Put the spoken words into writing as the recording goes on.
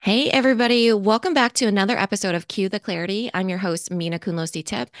Hey, everybody. Welcome back to another episode of Cue the Clarity. I'm your host, Mina Kunlosi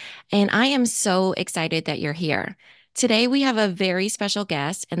Tip, and I am so excited that you're here. Today, we have a very special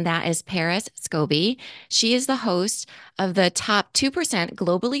guest, and that is Paris Scobie. She is the host of the top 2%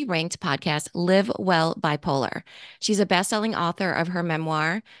 globally ranked podcast, Live Well Bipolar. She's a best-selling author of her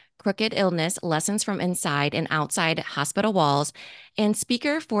memoir, Crooked Illness Lessons from Inside and Outside Hospital Walls, and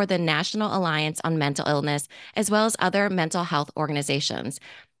speaker for the National Alliance on Mental Illness, as well as other mental health organizations.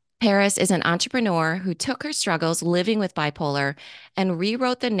 Paris is an entrepreneur who took her struggles living with bipolar and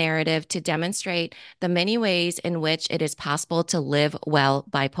rewrote the narrative to demonstrate the many ways in which it is possible to live well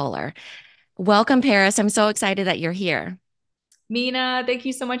bipolar. Welcome, Paris. I'm so excited that you're here. Mina, thank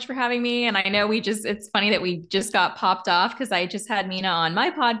you so much for having me. And I know it's funny that we just got popped off because I just had Mina on my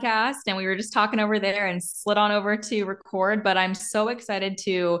podcast and we were just talking over there and slid on over to record. But I'm so excited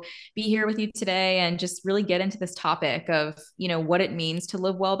to be here with you today and just really get into this topic of, what it means to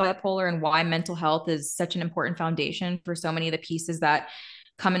live well bipolar and why mental health is such an important foundation for so many of the pieces that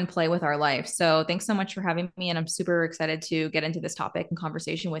come and play with our life. So thanks so much for having me. And I'm super excited to get into this topic and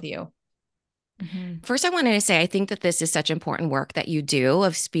conversation with you. Mhm. First, I wanted to say I think that this is such important work that you do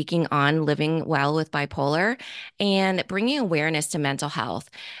of speaking on living well with bipolar and bringing awareness to mental health.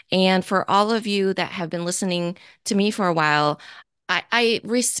 And for all of you that have been listening to me for a while, I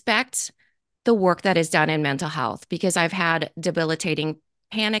respect the work that is done in mental health because I've had debilitating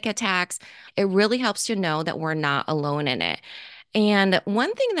panic attacks. It really helps to know that we're not alone in it. And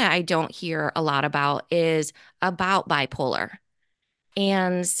one thing that I don't hear a lot about is about bipolar.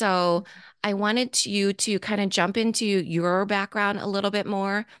 And so I wanted you to kind of jump into your background a little bit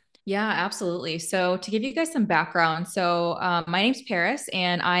more. Yeah, absolutely. So, to give you guys some background, my name's Paris,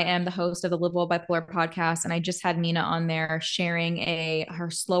 and I am the host of the Live Well Bipolar podcast. And I just had Mina on there sharing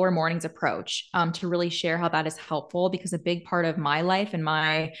her slower mornings approach to really share how that is helpful because a big part of my life and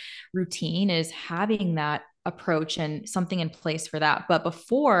my routine is having that approach and something in place for that. But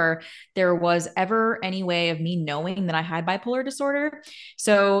before there was ever any way of me knowing that I had bipolar disorder,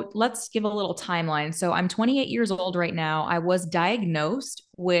 so let's give a little timeline. So I'm 28 years old right now. I was diagnosed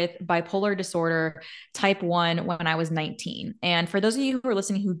with bipolar disorder type 1 when I was 19. And for those of you who are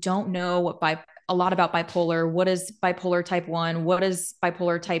listening who don't know a lot about bipolar, what is bipolar type 1, what is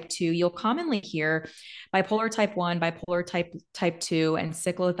bipolar type 2, you'll commonly hear bipolar type 1, bipolar type 2 and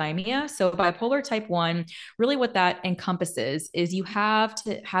cyclothymia. So bipolar type 1, really what that encompasses is you have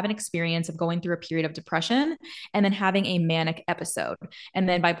to have an experience of going through a period of depression and then having a manic episode. And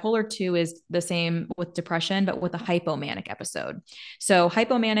then bipolar 2 is the same with depression, but with a hypomanic episode. So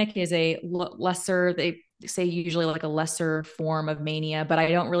hypomanic is a lesser, they say usually like a lesser form of mania, but I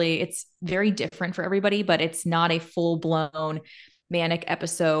don't really, it's very different for everybody, but it's not a full blown manic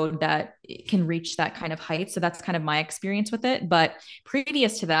episode that can reach that kind of height. So that's kind of my experience with it. But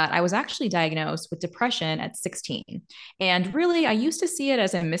previous to that, I was actually diagnosed with depression at 16. And really, I used to see it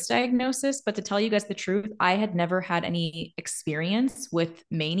as a misdiagnosis. But to tell you guys the truth, I had never had any experience with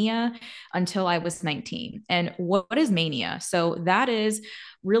mania until I was 19. And what is mania? So that is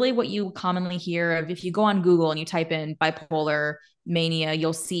really what you commonly hear of if you go on Google and you type in bipolar mania,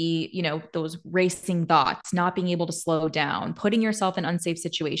 you'll see, those racing thoughts, not being able to slow down, putting yourself in unsafe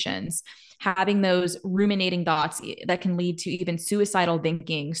situations, having those ruminating thoughts that can lead to even suicidal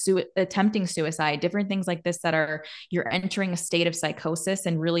thinking, attempting suicide, different things like this that are you're entering a state of psychosis.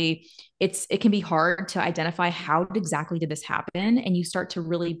 And really it can be hard to identify how exactly did this happen, and you start to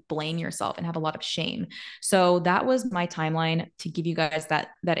really blame yourself and have a lot of shame. So that was my timeline to give you guys that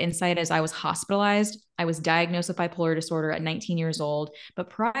insight. As I was hospitalized, I was diagnosed with bipolar disorder at 19 years old. But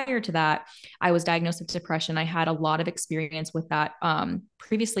prior to that, I was diagnosed with depression. I had a lot of experience with that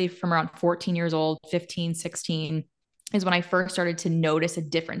previously from around 14 years old, 15, 16 is when I first started to notice a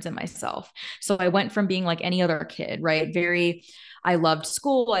difference in myself. So I went from being like any other kid, right? I loved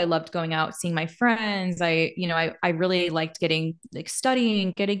school. I loved going out, seeing my friends. I really liked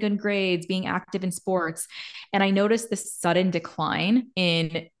studying, getting good grades, being active in sports. And I noticed this sudden decline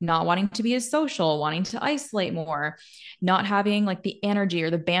in not wanting to be as social, wanting to isolate more, not having like the energy or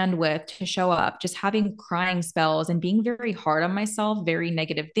the bandwidth to show up, just having crying spells and being very hard on myself, very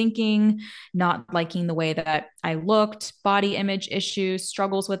negative thinking, not liking the way that I looked, body image issues,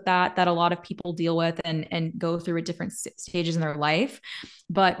 struggles with that a lot of people deal with and go through at different stages in their life.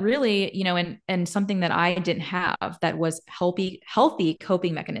 But really, and something that I didn't have that was healthy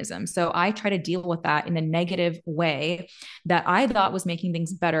coping mechanism. So I try to deal with that in a negative way that I thought was making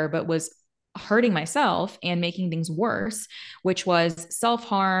things better, but was hurting myself and making things worse, which was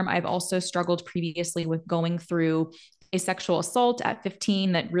self-harm. I've also struggled previously with going through a sexual assault at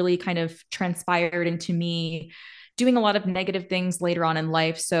 15 that really kind of transpired into me doing a lot of negative things later on in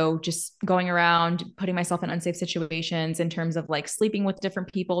life. So just going around, putting myself in unsafe situations in terms of like sleeping with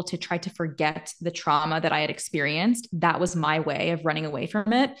different people to try to forget the trauma that I had experienced. That was my way of running away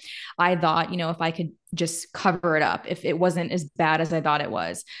from it. I thought, if I could just cover it up, if it wasn't as bad as I thought it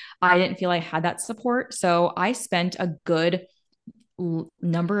was, I didn't feel I had that support. So I spent a good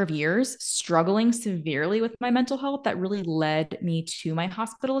number of years struggling severely with my mental health that really led me to my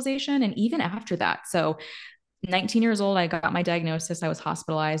hospitalization. And even after that, so 19 years old, I got my diagnosis, I was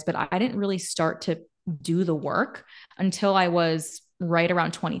hospitalized, but I didn't really start to do the work until I was right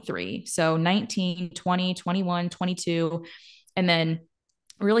around 23. So 19, 20, 21, 22. And then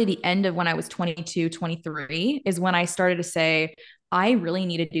really the end of when I was 22, 23 is when I started to say, I really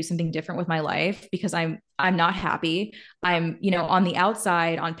need to do something different with my life because I'm not happy. I'm, on the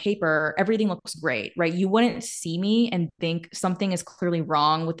outside on paper, everything looks great, right? You wouldn't see me and think something is clearly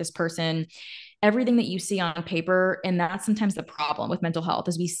wrong with this person. Everything that you see on paper, and that's sometimes the problem with mental health,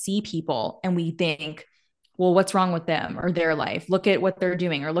 is we see people and we think, well, what's wrong with them or their life? Look at what they're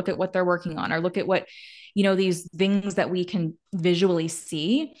doing, or look at what they're working on, or look at what, these things that we can visually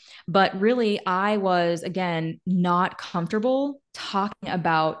see. But really, I was, again, not comfortable talking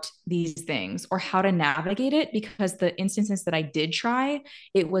about these things or how to navigate it, because the instances that I did try,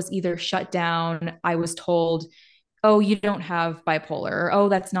 it was either shut down. I was told, oh, you don't have bipolar, or, oh,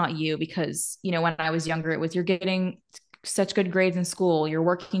 that's not you, because, when I was younger, it was, you're getting such good grades in school, you're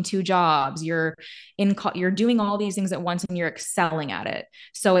working two jobs, you're doing all these things at once and you're excelling at it.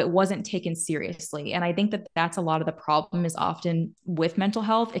 So it wasn't taken seriously. And I think that that's a lot of the problem, is often with mental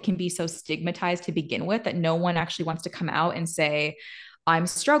health, it can be so stigmatized to begin with that no one actually wants to come out and say, I'm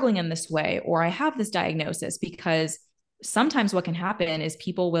struggling in this way, or I have this diagnosis, because sometimes what can happen is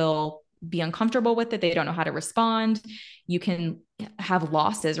people will be uncomfortable with it. They don't know how to respond. You can have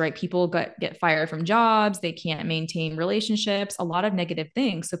losses, right? People get fired from jobs. They can't maintain relationships, a lot of negative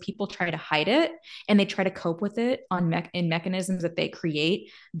things. So people try to hide it and they try to cope with it in mechanisms that they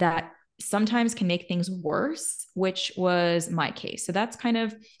create that sometimes can make things worse, which was my case. So that's kind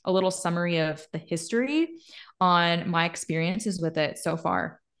of a little summary of the history on my experiences with it so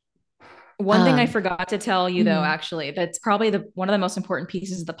far. One thing I Um, forgot to tell you, though, mhm. actually, that's probably the one of the most important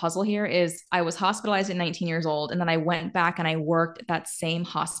pieces of the puzzle here, is I was hospitalized at 19 years old, and then I went back and I worked at that same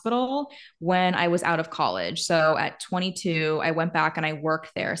hospital when I was out of college. So at 22, I went back and I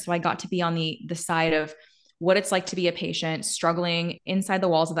worked there. So I got to be on the side of what it's like to be a patient struggling inside the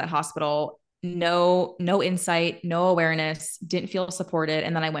walls of that hospital. No insight, no awareness, didn't feel supported.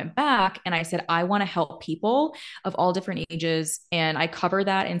 And then I went back and I said, I want to help people of all different ages. And I cover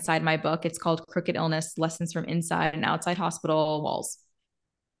that inside my book. It's called Crooked Illness: Lessons from Inside and Outside Hospital Walls.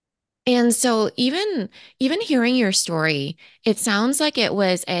 And so even hearing your story, it sounds like it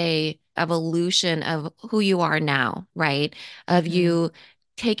was a evolution of who you are now, right? Of Mm-hmm. you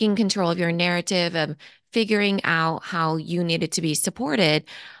taking control of your narrative, of figuring out how you needed to be supported.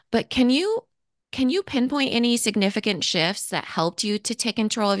 But can you pinpoint any significant shifts that helped you to take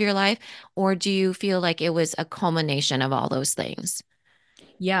control of your life, or do you feel like it was a culmination of all those things?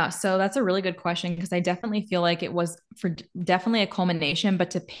 Yeah, so that's a really good question, because I definitely feel like it was for definitely a culmination, but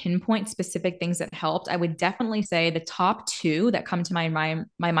to pinpoint specific things that helped, I would definitely say the top two that come to my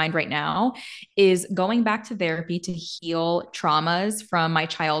mind right now is going back to therapy to heal traumas from my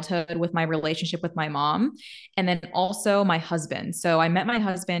childhood with my relationship with my mom, and then also my husband. So I met my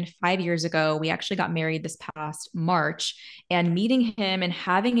husband 5 years ago. We actually got married this past March, and meeting him and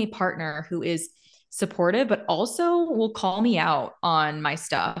having a partner who is supportive, but also will call me out on my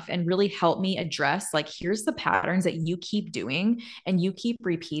stuff and really help me address, like, here's the patterns that you keep doing and you keep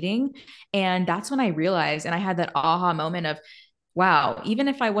repeating. And that's when I realized, and I had that aha moment of, wow, even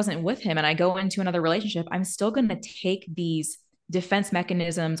if I wasn't with him and I go into another relationship, I'm still going to take these defense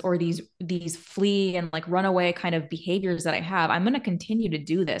mechanisms or these flee and like runaway kind of behaviors that I have. I'm going to continue to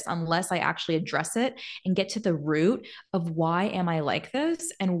do this unless I actually address it and get to the root of why am I like this,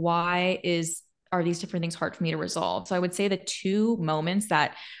 and why is are these different things hard for me to resolve. So I would say the two moments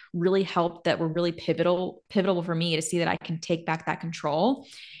that really helped, that were really pivotal for me to see that I can take back that control,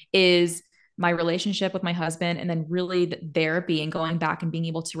 is my relationship with my husband, and then really the therapy and going back and being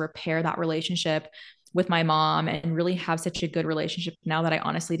able to repair that relationship with my mom and really have such a good relationship now that I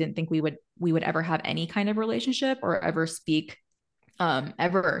honestly didn't think we would ever have any kind of relationship or ever speak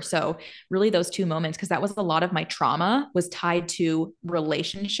ever. So really those two moments, because that was a lot of my trauma was tied to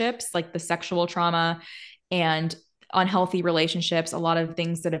relationships, like the sexual trauma and unhealthy relationships, a lot of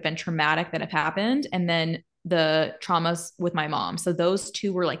things that have been traumatic that have happened, and then the traumas with my mom. So those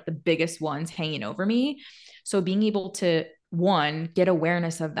two were like the biggest ones hanging over me. So being able to, one, get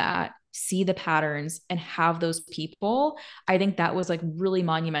awareness of that, see the patterns and have those people, I think that was like really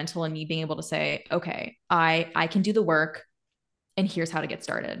monumental in me being able to say, okay, I can do the work and here's how to get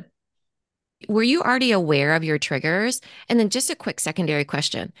started. Were you already aware of your triggers? And then just a quick secondary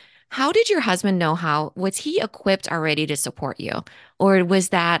question. How did your husband know was he equipped already to support you? Or was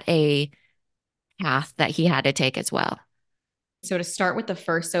that a path that he had to take as well? So to start with the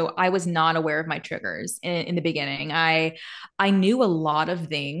first, so I was not aware of my triggers in the beginning. I knew a lot of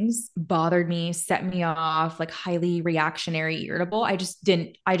things bothered me, set me off, like highly reactionary, irritable. I just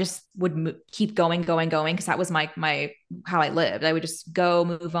didn't. I just would keep going, going, going because that was my how I lived. I would just go,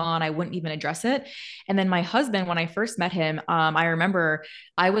 move on. I wouldn't even address it. And then my husband, when I first met him, I remember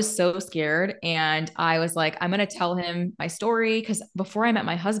I was so scared, and I was like, I'm gonna tell him my story because before I met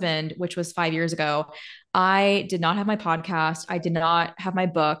my husband, which was 5 years ago, I did not have my podcast. I did not have my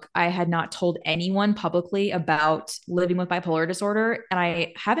book. I had not told anyone publicly about living with bipolar disorder. And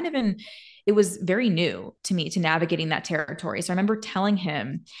I haven't even, it was very new to me to navigating that territory. So I remember telling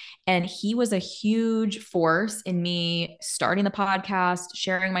him, and he was a huge force in me starting the podcast,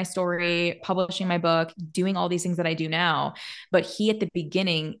 sharing my story, publishing my book, doing all these things that I do now. But he, at the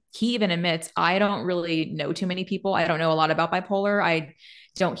beginning, he even admits, I don't really know too many people. I don't know a lot about bipolar. I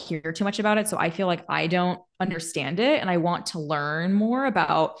don't hear too much about it. So I feel like I don't understand it and I want to learn more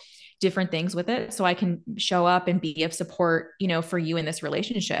about different things with it so I can show up and be of support, for you in this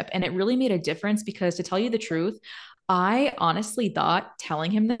relationship. And it really made a difference because, to tell you the truth, I honestly thought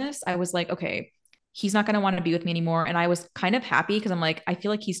telling him this, I was like, okay, he's not going to want to be with me anymore. And I was kind of happy because I'm like, I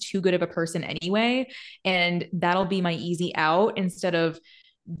feel like he's too good of a person anyway. And that'll be my easy out instead of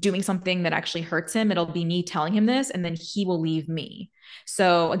doing something that actually hurts him. It'll be me telling him this, and then he will leave me.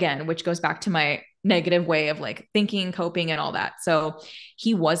 So again, which goes back to my negative way of like thinking, coping, and all that. So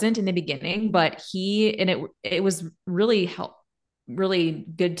he wasn't in the beginning, but it was really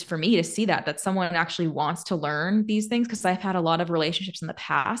good for me to see that someone actually wants to learn these things, because I've had a lot of relationships in the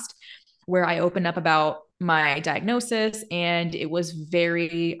past where I opened up about my diagnosis and it was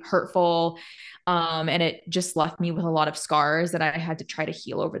very hurtful. And it just left me with a lot of scars that I had to try to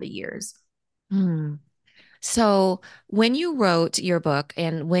heal over the years. Hmm. So, when you wrote your book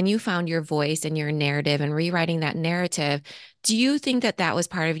and when you found your voice and your narrative and rewriting that narrative, do you think that that was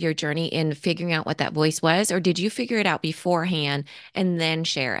part of your journey in figuring out what that voice was, or did you figure it out beforehand and then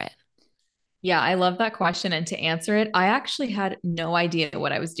share it? Yeah, I love that question. And to answer it, I actually had no idea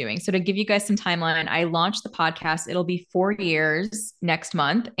what I was doing. So, to give you guys some timeline, I launched the podcast. It'll be 4 years next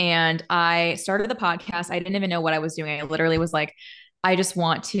month. And I started the podcast. I didn't even know what I was doing. I literally was like, I just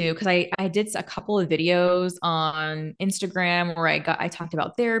want to, because I did a couple of videos on Instagram where I talked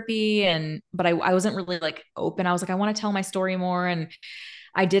about therapy, but I wasn't really like open. I was like, I want to tell my story more. And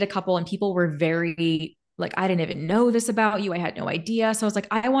I did a couple, and people were very like, I didn't even know this about you. I had no idea. So I was like,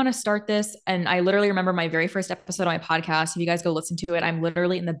 I want to start this. And I literally remember my very first episode on my podcast. If you guys go listen to it, I'm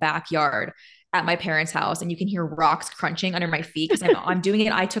literally in the backyard at my parents' house, and you can hear rocks crunching under my feet because I'm doing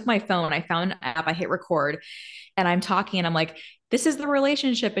it. I took my phone, I found an app, I hit record, and I'm talking, and I'm like, this is the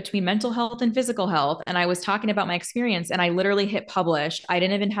relationship between mental health and physical health. And I was talking about my experience, and I literally hit publish. I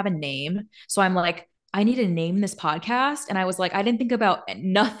didn't even have a name. So I'm like, I need to name this podcast. And I was like, I didn't think about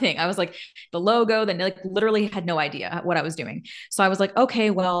nothing. I was like, the logo, then like literally had no idea what I was doing. So I was like,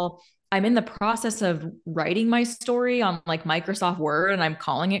 okay, well, I'm in the process of writing my story on like Microsoft Word, and I'm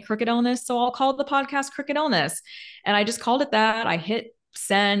calling it Crooked Illness. So I'll call the podcast Crooked Illness. And I just called it that. I hit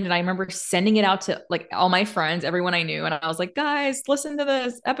send, and I remember sending it out to like all my friends, everyone I knew, and I was like, guys, listen to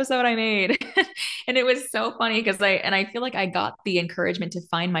this episode I made. And it was so funny because I feel like I got the encouragement to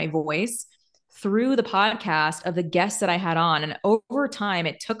find my voice through the podcast of the guests that I had on. And over time,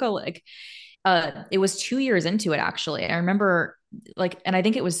 it took it was 2 years into it, actually. I remember like, and I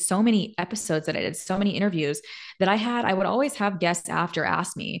think it was so many episodes that I did, so many interviews that I would always have guests after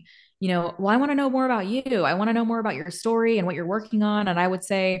ask me, well, I want to know more about you. I want to know more about your story and what you're working on. And I would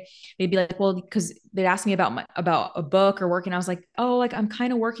say, they'd be like, well, because they'd ask me about a book or working. I was like, oh, like I'm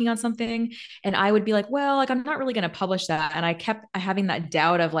kind of working on something. And I would be like, well, like I'm not really going to publish that. And I kept having that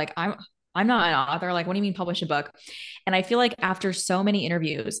doubt of like, I'm not an author. Like, what do you mean publish a book? And I feel like after so many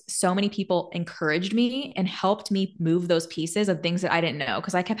interviews, so many people encouraged me and helped me move those pieces of things that I didn't know.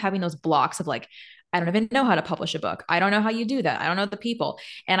 Cause I kept having those blocks of like, I don't even know how to publish a book. I don't know how you do that. I don't know the people.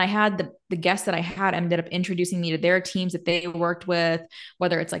 And I had the guests that I had ended up introducing me to their teams that they worked with,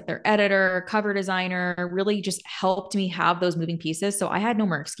 whether it's like their editor, cover designer, really just helped me have those moving pieces. So I had no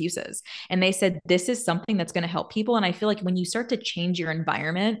more excuses. And they said, this is something that's going to help people. And I feel like when you start to change your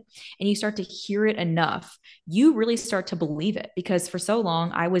environment and you start to hear it enough, you really start to believe it. Because for so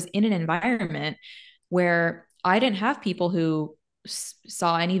long, I was in an environment where I didn't have people who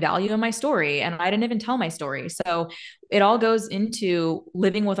saw any value in my story, and I didn't even tell my story. So it all goes into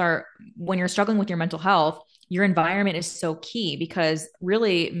living with our when you're struggling with your mental health, your environment is so key, because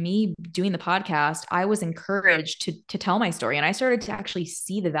really me doing the podcast, I was encouraged to tell my story, and I started to actually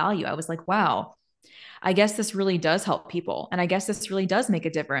see the value. I was like, wow, I guess this really does help people. And I guess this really does make a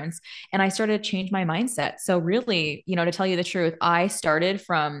difference. And I started to change my mindset. So, really, to tell you the truth, I started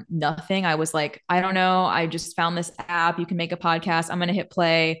from nothing. I was like, I don't know. I just found this app. You can make a podcast. I'm going to hit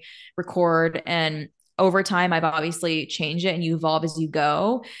play, record. And over time, I've obviously changed it, and you evolve as you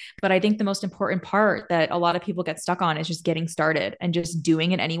go. But I think the most important part that a lot of people get stuck on is just getting started and just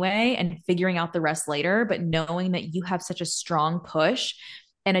doing it anyway and figuring out the rest later. But knowing that you have such a strong push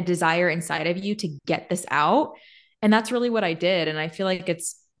and a desire inside of you to get this out. And that's really what I did. And I feel like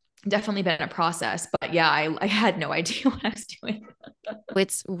it's definitely been a process. But yeah, I had no idea what I was doing.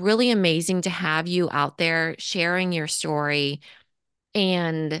 It's really amazing to have you out there sharing your story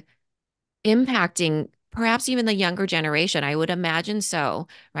and impacting perhaps even the younger generation. I would imagine so,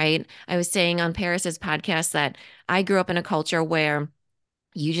 right? I was saying on Paris's podcast that I grew up in a culture where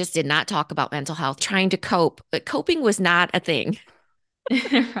you just did not talk about mental health, trying to cope, but coping was not a thing.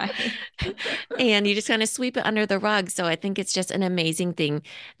 Right. And you just kind of sweep it under the rug. So I think it's just an amazing thing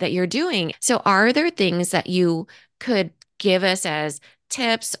that you're doing. So, are there things that you could give us as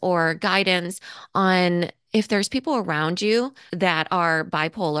tips or guidance on if there's people around you that are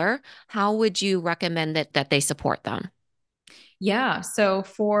bipolar, how would you recommend that they support them? Yeah. So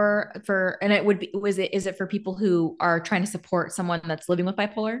for and it would be was it is it for people who are trying to support someone that's living with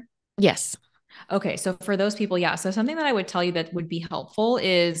bipolar? Yes. Okay, so for those people, yeah. So something that I would tell you that would be helpful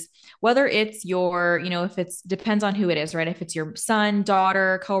is whether it's your, if it's depends on who it is, right? If it's your son,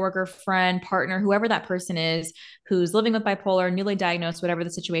 daughter, coworker, friend, partner, whoever that person is who's living with bipolar, newly diagnosed, whatever the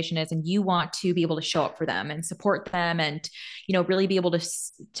situation is, and you want to be able to show up for them and support them, and really be able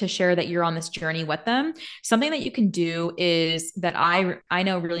to share that you're on this journey with them. Something that you can do is that I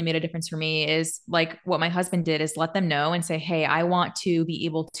know really made a difference for me is like what my husband did, is let them know and say, hey, I want to be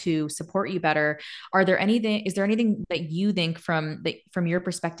able to support you better. Is there anything that you think from your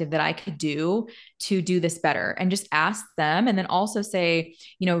perspective that I could do to do this better? And just ask them. And then also say,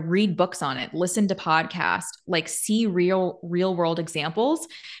 read books on it, listen to podcasts, like see real world examples,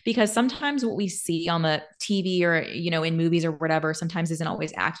 because sometimes what we see on the TV or, in movies or whatever, sometimes isn't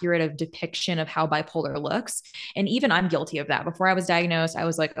always accurate of depiction of how bipolar looks. And even I'm guilty of that. Before I was diagnosed, I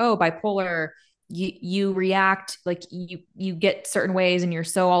was like, oh, bipolar, you react like you get certain ways, and you're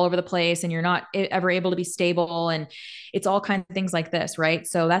so all over the place, and you're not ever able to be stable, and it's all kinds of things like this, right?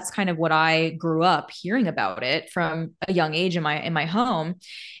 So that's kind of what I grew up hearing about it from a young age in my home.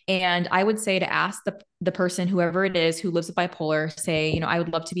 And I would say to ask the person, whoever it is who lives with bipolar, say, I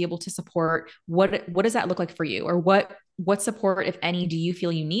would love to be able to support. What does that look like for you? Or what support, if any, do you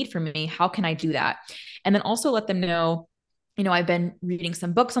feel you need from me? How can I do that? And then also let them know, I've been reading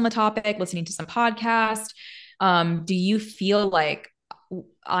some books on the topic, listening to some podcasts. Do you feel like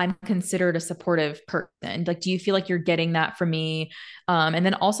I'm considered a supportive person? Like, do you feel like you're getting that from me? And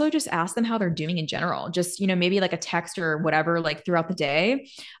then also just ask them how they're doing in general. Just, maybe like a text or whatever, like throughout the day.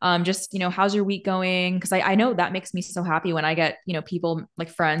 Just, how's your week going? Cause I know that makes me so happy when I get, people like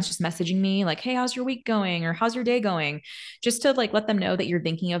friends just messaging me like, hey, how's your week going? Or how's your day going? Just to like let them know that you're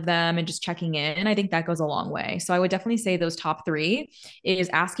thinking of them and just checking in. I think that goes a long way. So I would definitely say those top three is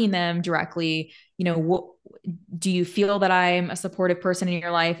asking them directly, what do you feel that I'm a supportive person in your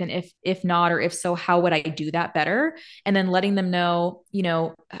life? And if not, or if so, how would I do that better? And then letting them know,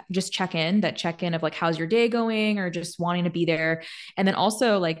 just check in of like, how's your day going, or just wanting to be there. And then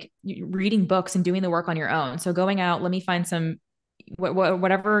also like reading books and doing the work on your own. So going out, let me find some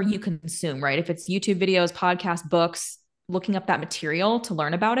whatever you consume, right? If it's YouTube videos, podcasts, books, looking up that material to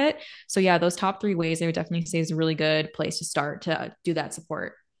learn about it. So yeah, those top three ways I would definitely say is a really good place to start to do that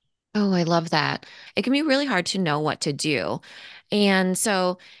support. Oh, I love that. It can be really hard to know what to do. And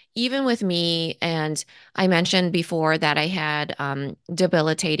so, even with me, and I mentioned before that I had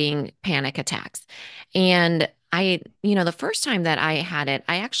debilitating panic attacks. And the first time that I had it,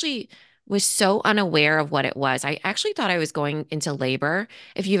 I actually was so unaware of what it was. I actually thought I was going into labor.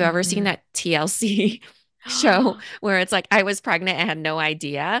 If you've ever seen Mm-hmm. that TLC show where it's like I was pregnant and had no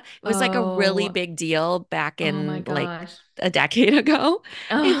idea, it was like a really Oh, big deal back oh my in like gosh. a decade ago.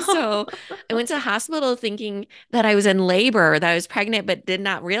 And Oh, so I went to the hospital thinking that I was in labor, that I was pregnant, but did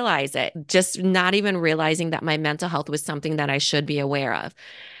not realize it, just not even realizing that my mental health was something that I should be aware of.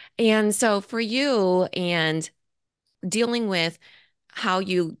 And so for you and dealing with how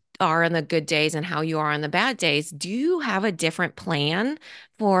you are on the good days and how you are on the bad days, do you have a different plan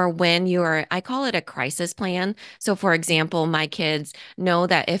for when you're, I call it a crisis plan. So, for example, my kids know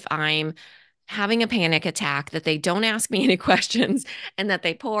that if I'm having a panic attack, that they don't ask me any questions and that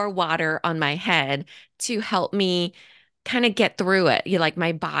they pour water on my head to help me kind of get through it. You like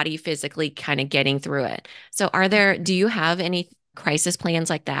my body physically kind of getting through it. So, do you have any crisis plans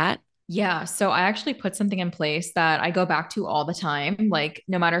like that? Yeah, so I actually put something in place that I go back to all the time. Like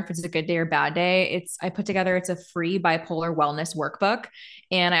no matter if it's a good day or bad day, I put together it's a free bipolar wellness workbook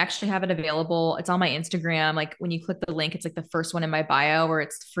and I actually have it available. It's on my Instagram. Like when you click the link, it's like the first one in my bio where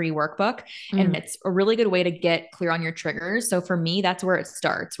it's free workbook and Mm. it's a really good way to get clear on your triggers. So for me, that's where it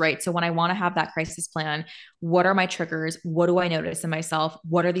starts, right? So when I want to have that crisis plan, what are my triggers? What do I notice in myself?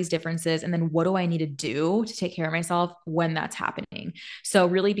 What are these differences? And then what do I need to do to take care of myself when that's happening? So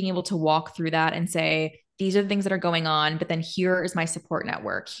really being able to walk through that and say, these are the things that are going on, but then here is my support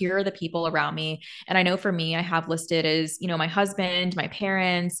network. Here are the people around me. And I know for me, I have listed as, my husband, my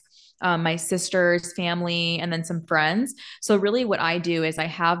parents, my sister's family, and then some friends. So really what I do is I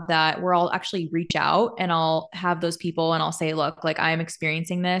have that where I'll actually reach out and I'll have those people and I'll say, look, like I'm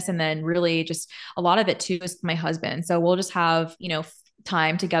experiencing this. And then really just a lot of it too is my husband. So we'll just have,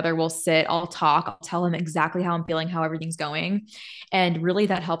 time together. We'll sit, I'll talk, I'll tell him exactly how I'm feeling, how everything's going. And really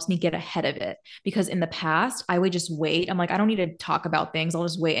that helps me get ahead of it because in the past I would just wait. I'm like, I don't need to talk about things. I'll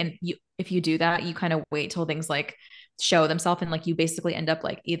just wait. And if you do that, you kind of wait till things like show themselves and like you basically end up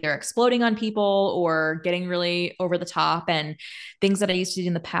like either exploding on people or getting really over the top. And things that I used to do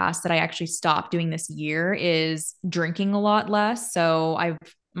in the past that I actually stopped doing this year is drinking a lot less. So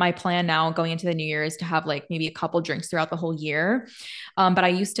my plan now going into the new year is to have like maybe a couple drinks throughout the whole year. But I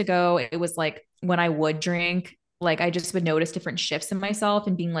used to go, it was like when I would drink, like I just would notice different shifts in myself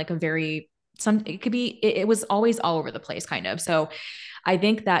and being like it could be, it was always all over the place kind of. So I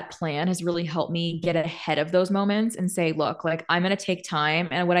think that plan has really helped me get ahead of those moments and say, look, like I'm going to take time.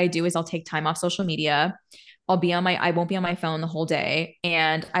 And what I do is I'll take time off social media. I won't be on my phone the whole day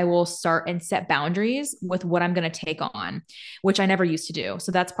and I will start and set boundaries with what I'm going to take on, which I never used to do.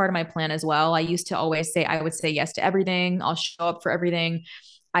 So that's part of my plan as well. I used to always say, I would say yes to everything. I'll show up for everything.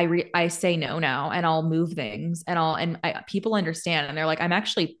 I say no now and I'll move things people understand and they're like, I'm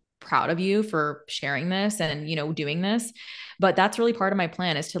actually proud of you for sharing this and, doing this. But that's really part of my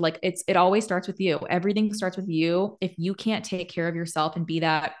plan is to like, it always starts with you. Everything starts with you. If you can't take care of yourself and be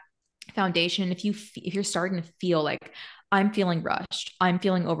that foundation, if you're starting to feel like I'm feeling rushed, I'm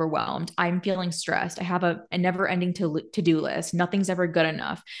feeling overwhelmed, I'm feeling stressed, I have a never ending to-do list, nothing's ever good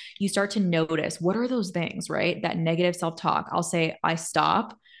enough, you start to notice what are those things, right? That negative self-talk. I'll say I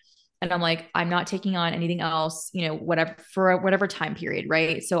stop and I'm like, I'm not taking on anything else, whatever for whatever time period,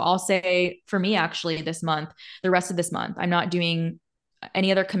 right? So I'll say for me, actually, the rest of this month, I'm not doing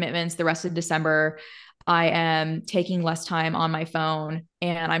any other commitments the rest of December. I am taking less time on my phone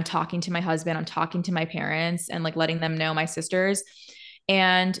and I'm talking to my husband, I'm talking to my parents and like letting them know, my sisters,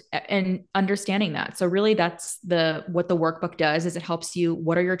 and understanding that. So really that's what the workbook does is it helps you,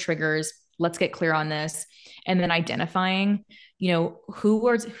 what are your triggers? Let's get clear on this. And then identifying, who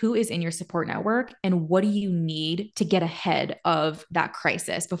is in your support network and what do you need to get ahead of that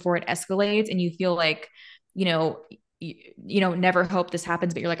crisis before it escalates and you feel like, you know, never hope this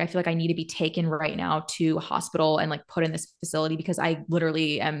happens, but you're like, I feel like I need to be taken right now to a hospital and like put in this facility because I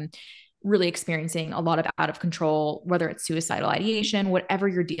literally am really experiencing a lot of out of control, whether it's suicidal ideation, whatever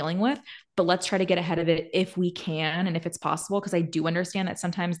you're dealing with. But let's try to get ahead of it if we can and if it's possible, because I do understand that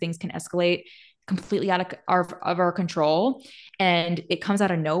sometimes things can escalate completely out of our control and it comes out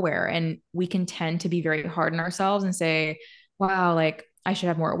of nowhere. And we can tend to be very hard on ourselves and say, wow, like I should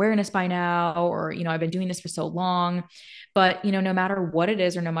have more awareness by now, or, I've been doing this for so long. But, no matter what it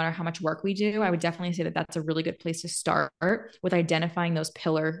is, or no matter how much work we do, I would definitely say that that's a really good place to start with identifying those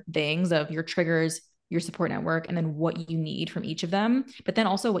pillar things of your triggers, your support network, and then what you need from each of them, but then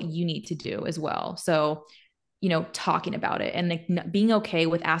also what you need to do as well. So, talking about it and like being okay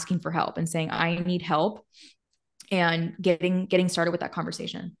with asking for help and saying, I need help and getting started with that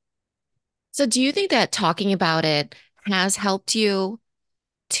conversation. So, do you think that talking about it has helped you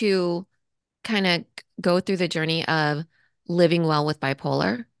to kind of go through the journey of living well with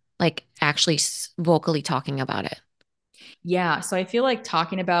bipolar? Like actually vocally talking about it? Yeah. So I feel like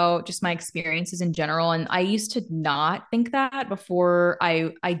talking about just my experiences in general. And I used to not think that before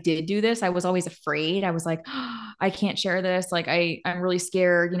I did do this. I was always afraid. I was like, oh, I can't share this. Like I'm really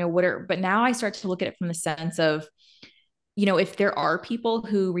scared, but now I start to look at it from the sense of, if there are people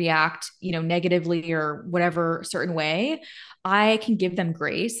who react, negatively or whatever certain way, I can give them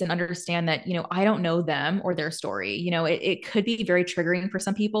grace and understand that, I don't know them or their story. It could be very triggering for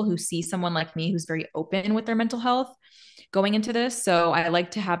some people who see someone like me who's very open with their mental health going into this. So I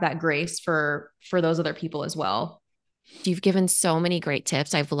like to have that grace for those other people as well. You've given so many great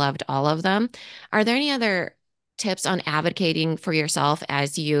tips. I've loved all of them. Are there any other tips on advocating for yourself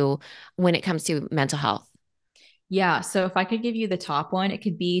when it comes to mental health? Yeah. So if I could give you the top one, it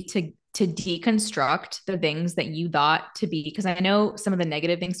could be to deconstruct the things that you thought to be, because I know some of the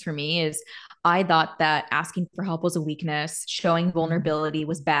negative things for me is I thought that asking for help was a weakness, showing Mhm. vulnerability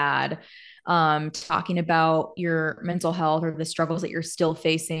was bad. Talking about your mental health or the struggles that you're still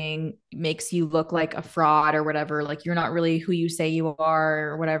facing makes you look like a fraud or whatever, like you're not really who you say you are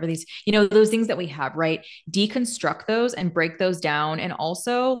or whatever, these, those things that we have, right? Deconstruct those and break those down. And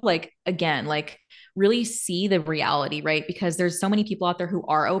also, like, again, like, really see the reality, right? Because there's so many people out there who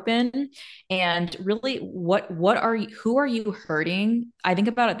are open, and really, what are you, who are you hurting? I think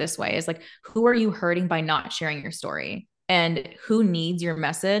about it this way, is like, who are you hurting by not sharing your story, and who needs your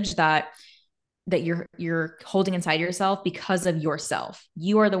message that you're holding inside yourself because of yourself.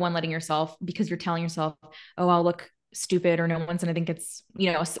 You are the one letting yourself, because you're telling yourself, oh, I'll look stupid or no one's going to think it's,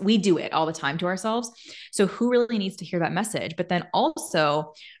 we do it all the time to ourselves. So who really needs to hear that message? But then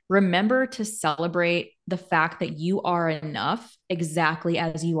also remember to celebrate the fact that you are enough exactly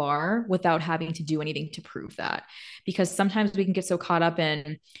as you are without having to do anything to prove that. Because sometimes we can get so caught up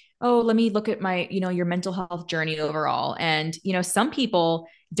in, oh, let me look at my, your mental health journey overall. And, some people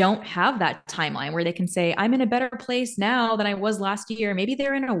don't have that timeline where they can say, I'm in a better place now than I was last year. Maybe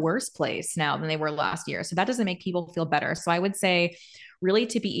they're in a worse place now than they were last year. So that doesn't make people feel better. So I would say, really,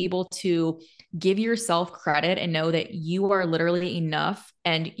 to be able to give yourself credit and know that you are literally enough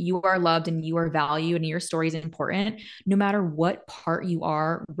and you are loved and you are valued and your story is important, no matter what part you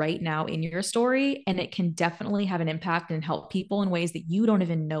are right now in your story. And it can definitely have an impact and help people in ways that you don't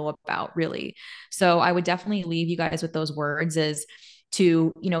even know about, really. So I would definitely leave you guys with those words, is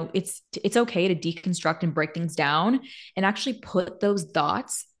to, it's okay to deconstruct and break things down and actually put those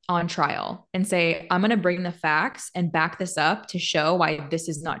thoughts on trial and say, I'm going to bring the facts and back this up to show why this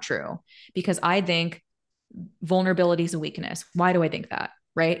is not true. Because I think vulnerability is a weakness. Why do I think that?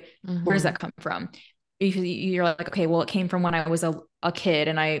 Right? Where does Mhm. that come from? You're like, okay, well, it came from when I was a kid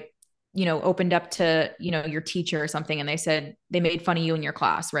and I, opened up to, your teacher or something, and they said they made fun of you in your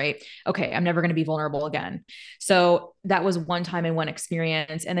class, right? Okay, I'm never going to be vulnerable again. So that was one time and one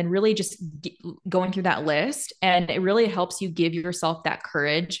experience. And then really just going through that list, and it really helps you give yourself that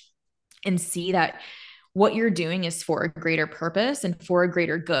courage and see that what you're doing is for a greater purpose and for a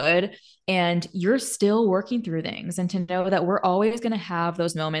greater good. And you're still working through things. And to know that we're always going to have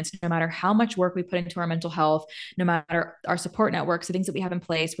those moments, no matter how much work we put into our mental health, no matter our support networks, the things that we have in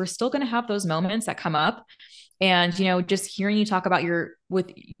place, we're still going to have those moments that come up. And, just hearing you talk about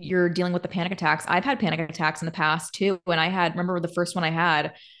you're dealing with the panic attacks. I've had panic attacks in the past too. And remember the first one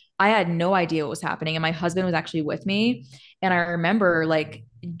I had no idea what was happening. And my husband was actually with me. And I remember, like,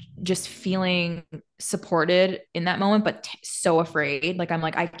 just feeling supported in that moment, but so afraid. Like, I'm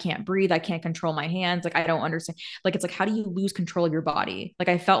like, I can't breathe. I can't control my hands. Like, I don't understand. Like, it's like, how do you lose control of your body? Like,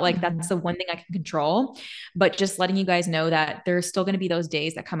 I felt like that's Mhm. the one thing I can control. But just letting you guys know that there's still going to be those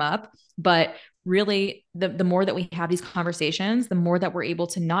days that come up. But really, the more that we have these conversations, the more that we're able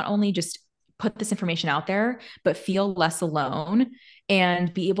to not only just put this information out there, but feel less alone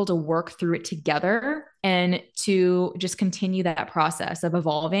and be able to work through it together and to just continue that process of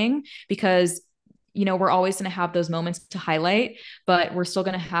evolving. Because, we're always going to have those moments to highlight, but we're still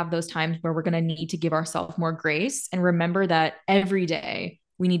going to have those times where we're going to need to give ourselves more grace and remember that every day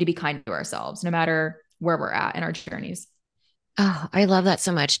we need to be kind to ourselves, no matter where we're at in our journeys. Oh, I love that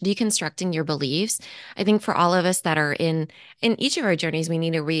so much. Deconstructing your beliefs. I think for all of us that are in each of our journeys, we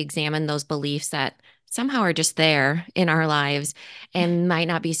need to re-examine those beliefs that somehow are just there in our lives and might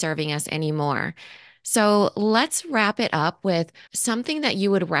not be serving us anymore. So let's wrap it up with something that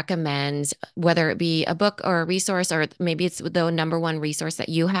you would recommend, whether it be a book or a resource, or maybe it's the number one resource that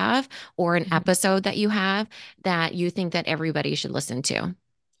you have, or an episode that you have that you think that everybody should listen to.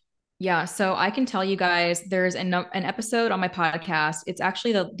 Yeah, so I can tell you guys, there's an episode on my podcast. It's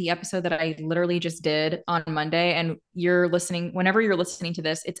actually the episode that I literally just did on Monday. And whenever you're listening to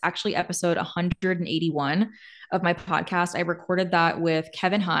this, it's actually episode 181 of my podcast. I recorded that with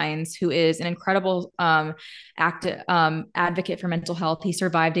Kevin Hines, who is an incredible advocate for mental health. He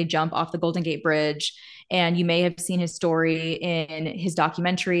survived a jump off the Golden Gate Bridge, and you may have seen his story in his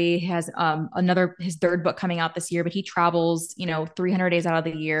documentary. He has his third book coming out this year, but he travels, 300 days out of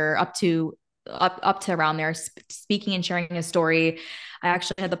the year, up to up to around there, speaking and sharing his story. I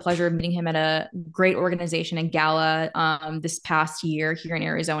actually had the pleasure of meeting him at a great organization in Gala this past year here in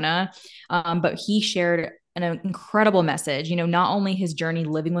Arizona. But he shared an incredible message, not only his journey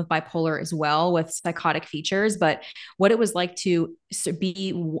living with bipolar as well with psychotic features, but what it was like to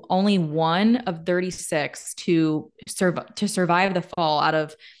be only one of 36 to survive the fall out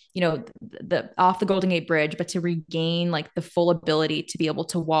of the off the Golden Gate Bridge, but to regain like the full ability to be able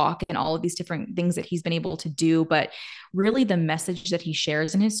to walk and all of these different things that he's been able to do. But really, the message that he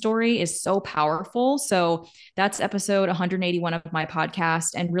shares in his story is so powerful. So that's episode 181 of my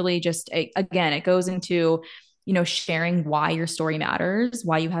podcast. And really, just again, it goes into sharing why your story matters,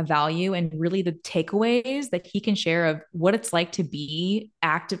 why you have value, and really the takeaways that he can share of what it's like to be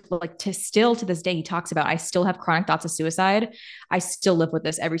active, like to still to this day, he talks about, I still have chronic thoughts of suicide. I still live with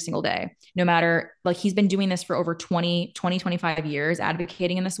this every single day, no matter like he's been doing this for over 25 years,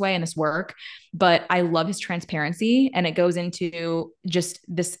 advocating in this way and this work. But I love his transparency and it goes into just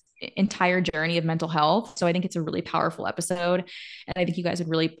this entire journey of mental health. So I think it's a really powerful episode. And I think you guys would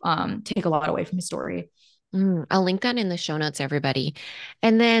really take a lot away from his story. I'll link that in the show notes, everybody.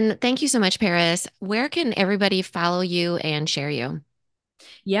 And then thank you so much, Paris. Where can everybody follow you and share you?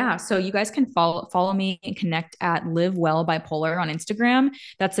 Yeah, so you guys can follow me and connect at Live Well Bipolar on Instagram.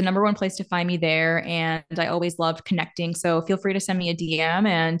 That's the number one place to find me there, and I always loved connecting. So feel free to send me a DM,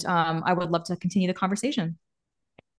 and I would love to continue the conversation.